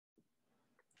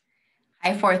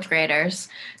Hi, fourth graders.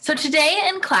 So today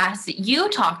in class, you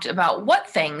talked about what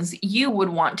things you would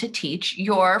want to teach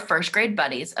your first grade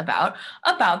buddies about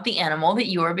the animal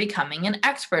that you are becoming an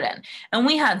expert in. And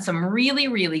we had some really,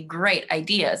 really great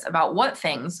ideas about what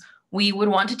things we would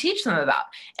want to teach them about.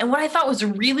 And what I thought was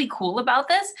really cool about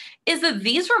this is that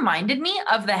these reminded me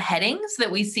of the headings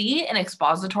that we see in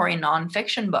expository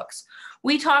nonfiction books.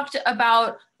 We talked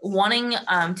about wanting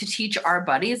to teach our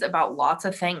buddies about lots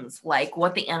of things, like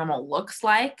what the animal looks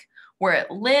like, where it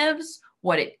lives,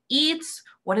 what it eats,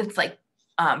 what its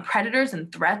predators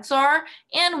and threats are,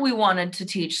 and we wanted to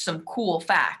teach some cool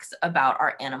facts about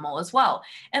our animal as well.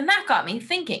 And that got me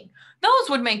thinking, those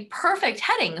would make perfect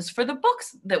headings for the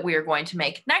books that we are going to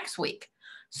make next week.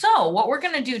 So what we're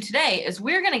going to do today is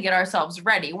we're going to get ourselves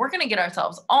ready. We're going to get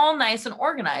ourselves all nice and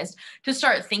organized to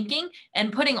start thinking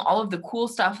and putting all of the cool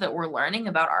stuff that we're learning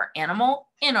about our animal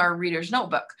in our reader's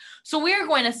notebook. So we are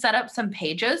going to set up some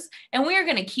pages, and we are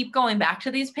going to keep going back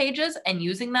to these pages and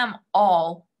using them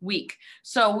all week.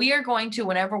 So we are going to,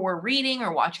 whenever we're reading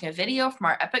or watching a video from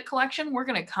our Epic collection, we're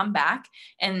going to come back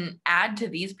and add to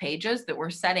these pages that we're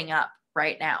setting up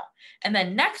right now. And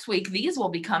then next week, these will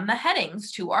become the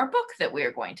headings to our book that we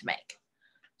are going to make.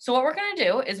 So what we're going to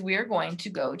do is we are going to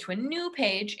go to a new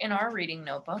page in our reading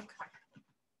notebook.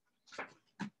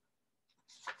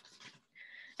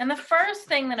 And the first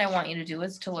thing that I want you to do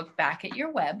is to look back at your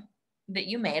web that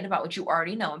you made about what you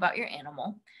already know about your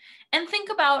animal. And think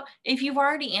about if you've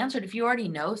already answered, if you already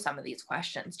know some of these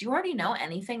questions. Do you already know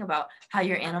anything about how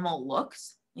your animal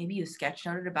looks? Maybe you sketch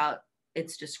noted about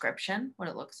its description, what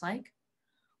it looks like.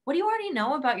 What do you already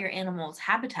know about your animal's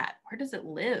habitat? Where does it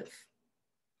live?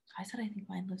 I said I think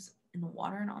mine lives in the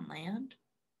water and on land.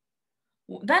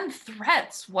 Then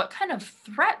threats. What kind of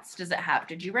threats does it have?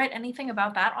 Did you write anything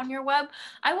about that on your web?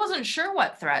 I wasn't sure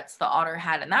what threats the otter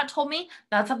had, and that told me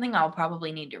that's something I'll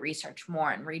probably need to research more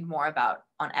and read more about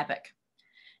on Epic.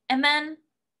 And then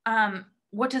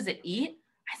what does it eat?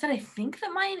 I said I think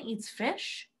that mine eats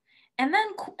fish. And then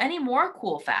any more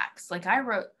cool facts, like I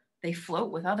wrote, they float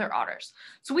with other otters.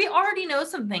 So we already know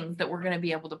some things that we're going to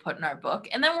be able to put in our book,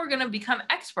 and then we're going to become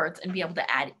experts and be able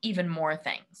to add even more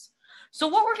things. So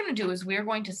what we're going to do is we're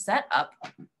going to set up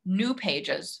new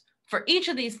pages for each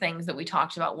of these things that we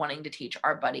talked about wanting to teach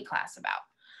our buddy class about.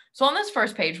 So on this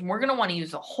first page, we're going to want to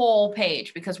use the whole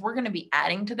page because we're going to be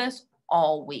adding to this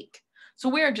all week. So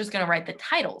we are just going to write the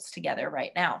titles together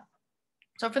right now.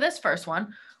 So for this first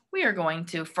one, we are going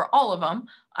to, for all of them,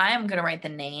 I am going to write the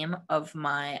name of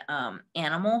my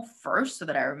animal first so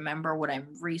that I remember what I'm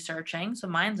researching. So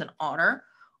mine's an otter.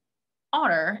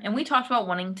 Otter, and we talked about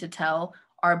wanting to tell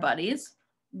our buddies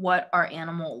what our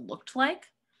animal looked like.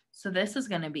 So this is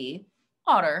going to be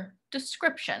otter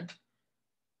description.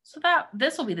 So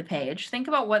this will be the page. Think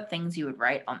about what things you would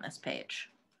write on this page.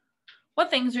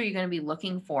 What things are you going to be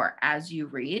looking for as you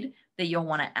read that you'll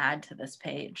want to add to this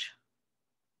page?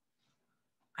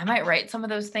 I might write some of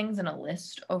those things in a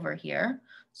list over here.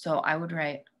 So I would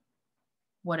write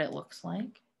what it looks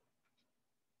like.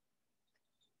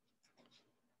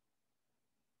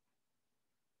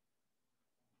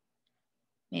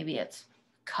 Maybe it's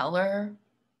color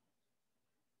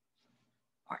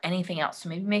or anything else. So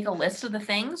maybe make a list of the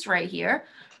things right here.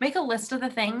 Make a list of the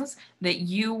things that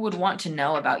you would want to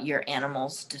know about your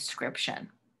animal's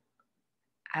description.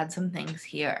 Add some things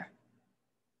here.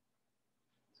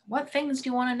 What things do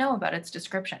you want to know about its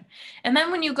description? And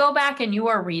then when you go back and you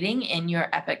are reading in your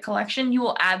Epic collection, you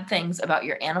will add things about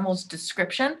your animal's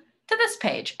description to this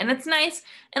page. And it's nice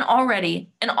and already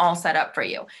and all set up for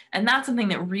you. And that's something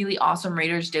that really awesome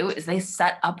readers do is they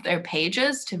set up their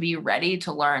pages to be ready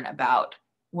to learn about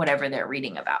whatever they're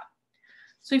reading about.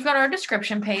 So we've got our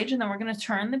description page, and then we're going to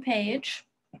turn the page.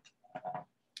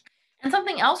 And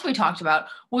something else we talked about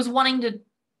was wanting to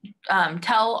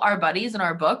tell our buddies in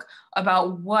our book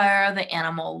about where the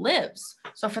animal lives.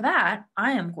 So for that,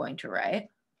 I am going to write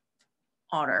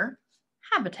otter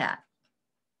habitat.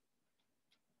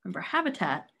 Remember,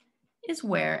 habitat is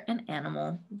where an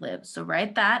animal lives. So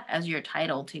write that as your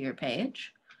title to your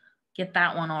page. Get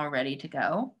that one all ready to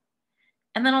go.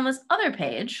 And then on this other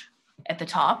page at the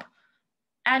top,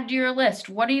 add to your list.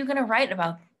 What are you going to write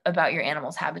about your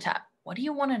animal's habitat? What do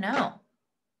you want to know?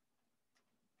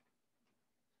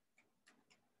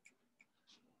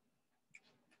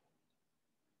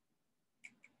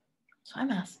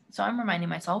 So I'm reminding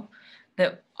myself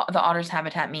that the otter's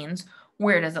habitat means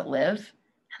where does it live?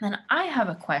 And then I have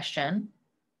a question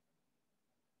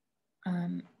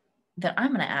that I'm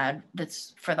going to add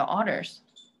that's for the otters.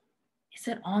 Is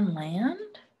it on land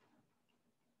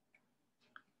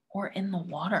or in the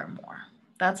water more?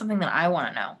 That's something that I want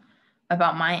to know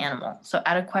about my animal. So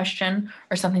add a question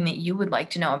or something that you would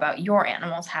like to know about your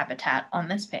animal's habitat on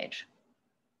this page.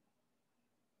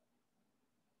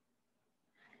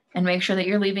 And make sure that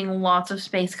you're leaving lots of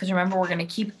space, because remember, we're going to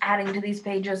keep adding to these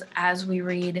pages as we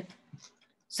read.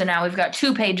 So now we've got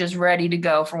 2 pages ready to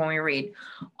go for when we read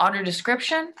otter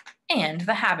description and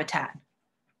the habitat.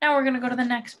 Now we're going to go to the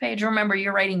next page. Remember,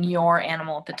 you're writing your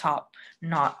animal at the top,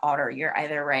 not otter. You're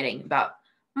either writing about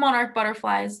monarch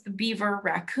butterflies, the beaver,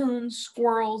 raccoons,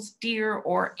 squirrels, deer,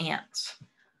 or ants.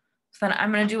 So then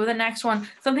I'm going to do the next one.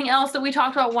 Something else that we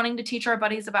talked about wanting to teach our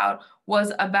buddies about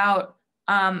was about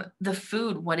the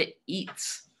food, what it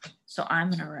eats. So I'm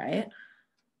going to write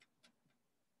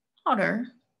otter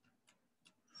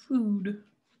food.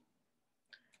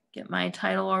 Get my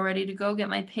title all ready to go, get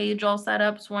my page all set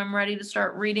up so I'm ready to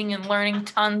start reading and learning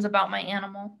tons about my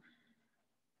animal.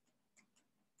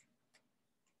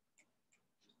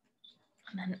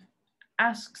 And then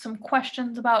ask some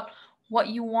questions about what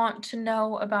you want to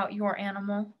know about your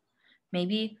animal.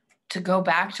 Maybe to go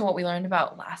back to what we learned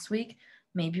about last week,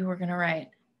 maybe we're going to write,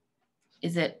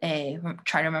 is it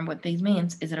try to remember what these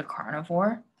means. Is it a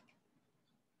carnivore?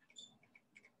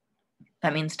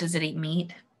 That means, does it eat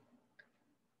meat?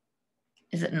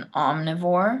 Is it an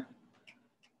omnivore?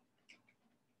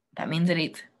 That means it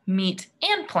eats meat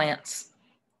and plants.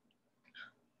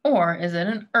 Or is it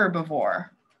an herbivore?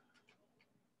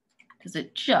 Does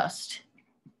it just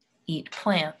eat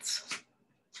plants?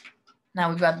 Now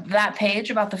we've got that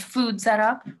page about the food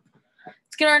setup.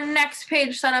 Let's get our next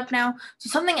page set up now. So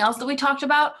something else that we talked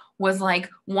about was like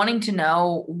wanting to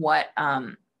know what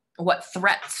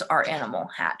threats our animal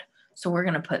had. So we're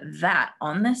going to put that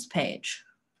on this page.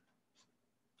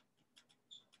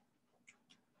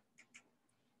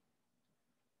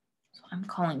 So I'm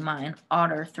calling mine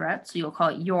otter threats. So you'll call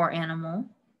it your animal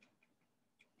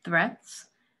threats.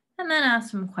 And then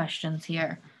ask some questions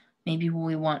here. Maybe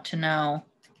we want to know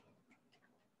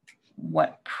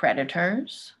what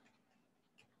predators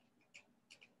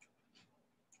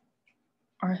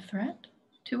are a threat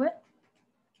to it.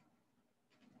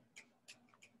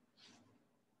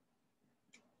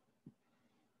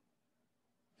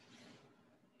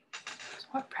 So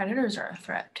what predators are a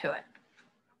threat to it?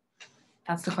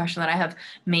 That's the question that I have.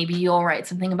 Maybe you'll write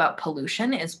something about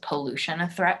pollution. Is pollution a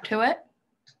threat to it?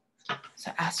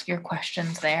 So ask your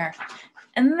questions there.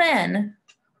 And then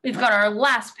we've got our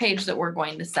last page that we're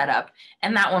going to set up.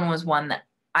 And that one was one that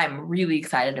I'm really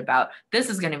excited about. This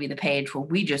is going to be the page where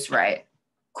we just write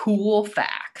cool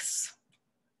facts.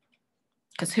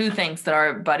 Because who thinks that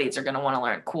our buddies are going to want to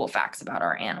learn cool facts about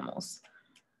our animals?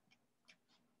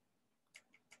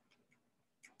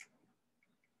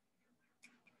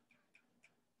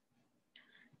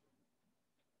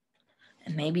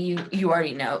 And maybe you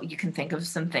already know, you can think of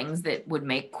some things that would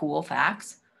make cool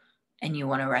facts, and you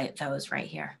want to write those right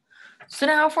here. So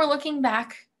now if we're looking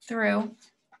back through,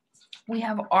 we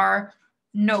have our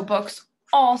notebooks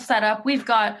all set up. We've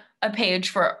got a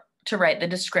page to write the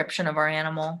description of our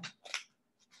animal.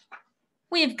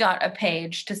 We've got a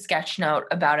page to sketch note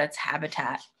about its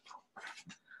habitat.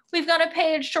 We've got a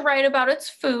page to write about its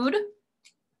food.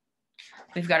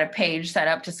 We've got a page set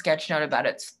up to sketch note about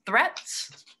its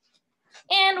threats.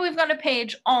 And we've got a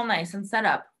page all nice and set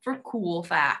up for cool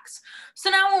facts. So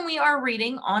now when we are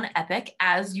reading on Epic,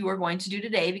 as you are going to do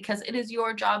today, because it is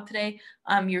your job today,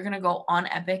 you're going to go on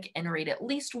Epic and read at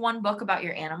least one book about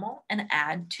your animal and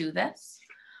add to this.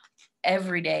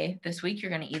 Every day this week,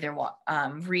 you're going to either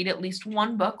read at least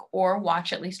one book or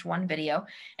watch at least one video.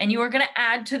 And you are going to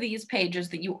add to these pages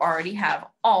that you already have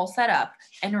all set up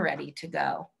and ready to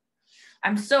go.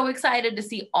 I'm so excited to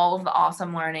see all of the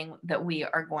awesome learning that we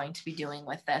are going to be doing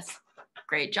with this.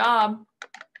 Great job.